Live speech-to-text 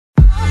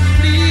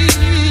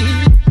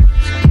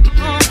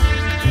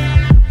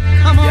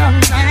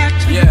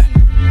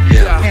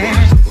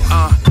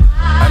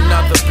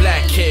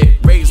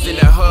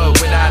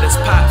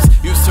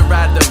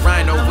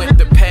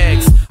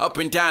up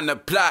and down the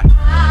block.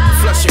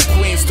 Flushing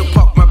Queens to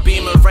park my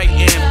Beamer right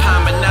in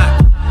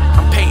Promenade.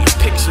 I'm painting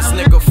pictures,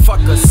 nigga, fuck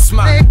a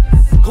smart.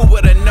 Who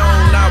would've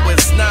known I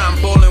was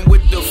 9 bowling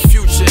with the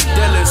future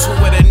dealers? Who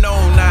would've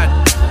known I'd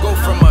go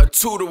from a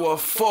 2 to a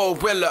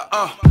 4-wheeler,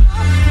 2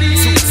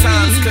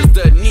 times cause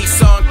the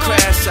Nissan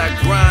crash. I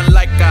grind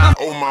like I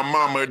owe my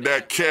mama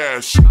that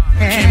cash.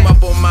 Came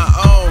up on my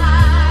own.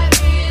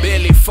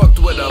 Barely fucked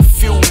with a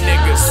few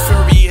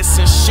niggas. Furious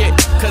and shit,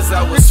 cause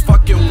I was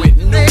fucking with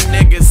new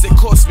niggas. It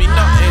cost me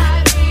nothing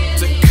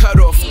to cut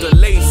off the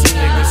lazy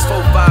niggas.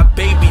 4-5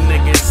 baby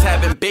niggas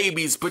having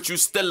babies, but you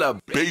still a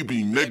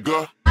baby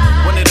nigga.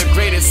 One of the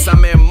greatest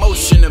I'm in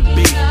motion to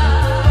be.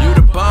 You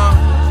the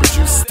bomb, but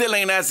you still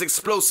ain't as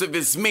explosive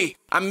as me.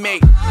 I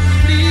make 9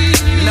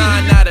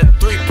 out of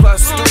 3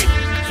 plus 3.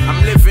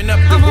 I'm living up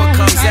to what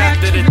comes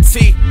after the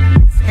T.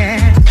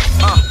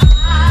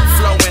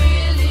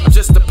 Flowing, I'm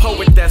just a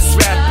poet that's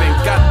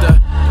rapping. Got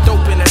the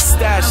dope in a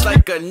stash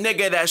like a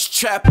nigga that's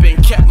trapping.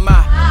 Kept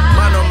my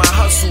mind on my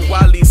hustle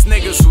while these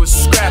niggas was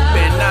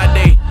scrapping. Now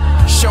they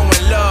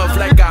showing love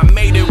like I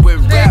made it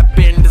with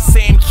rapping. The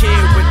same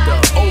kid with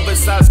the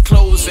oversized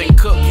clothes and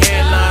cooked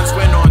hairlines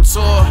went on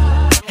tour,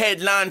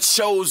 headline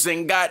shows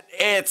and got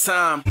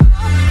airtime.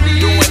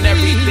 Doing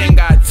everything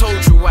I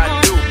told you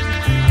I do.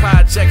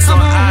 Projects on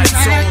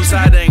iTunes,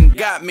 I done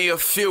got me a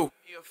few.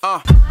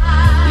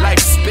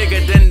 Life's bigger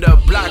than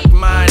the block,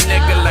 my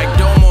nigga. Like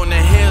Dome on the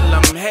hill,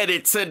 I'm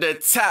headed to the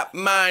top,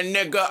 my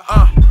nigga.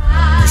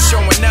 You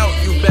showing out,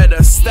 you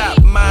better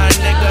stop, my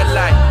nigga.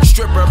 Like